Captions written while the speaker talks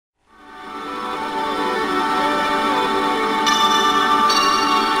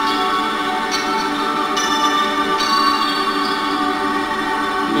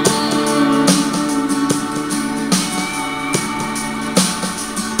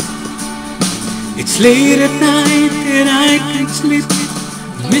It's late at night and I can't sleep.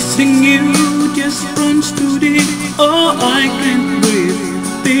 Missing you just runs too deep. Oh, I can't breathe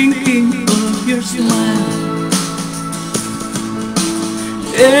thinking of your smile.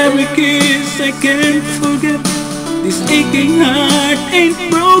 Every kiss I can't forget. This aching heart ain't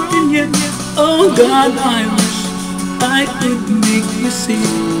broken yet. Oh God, I wish I could make you see.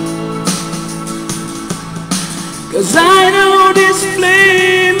 'Cause I know this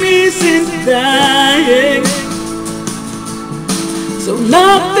flame isn't dying, so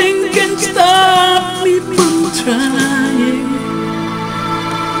nothing can stop me from trying.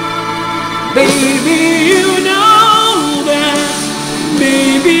 Baby, you know that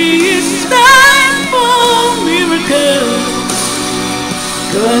maybe it's time for miracles.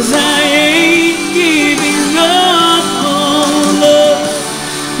 'Cause I ain't giving up on love.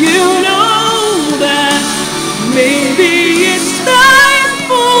 You know that maybe it's time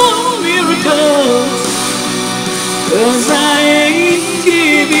for miracles. 'Cause I ain't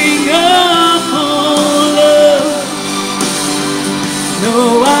giving up on love. No,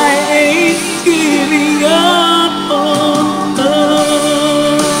 I ain't giving up on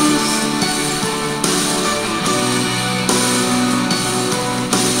us.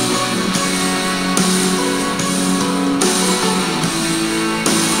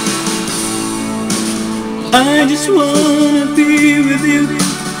 I just wanna be with you,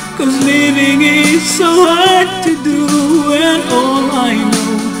 'cause living is so hard to do, and all I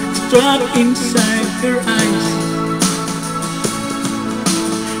know is trapped inside your eyes.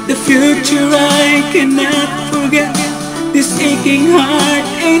 The future I cannot forget. This aching heart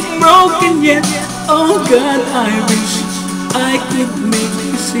ain't broken yet. Oh God, I wish I could make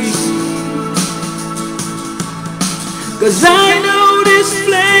you see. 'Cause I know this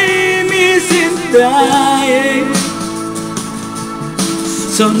flame isn't dying,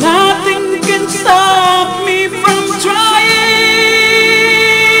 so nothing can stop me from trying.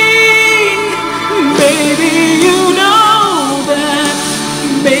 Baby, you know that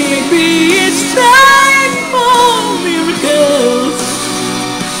maybe it's time for miracles.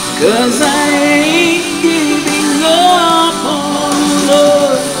 'Cause I ain't giving up on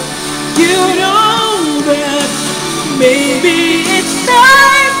love. You know that maybe it's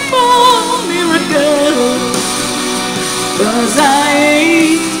time for miracles. 'Cause I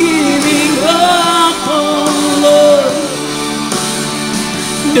ain't giving up on love.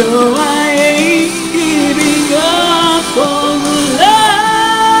 No, I ain't giving up on love.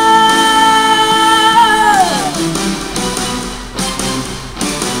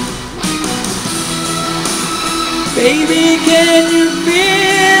 Baby, can you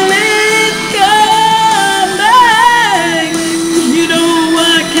feel it coming? You know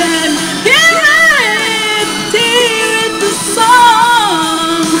I can hear it, hear the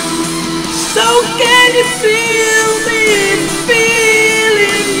song. So can you feel me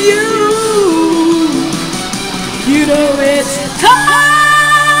feeling you? You know it's time.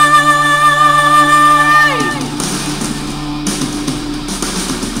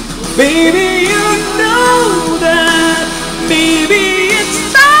 Baby, you know that maybe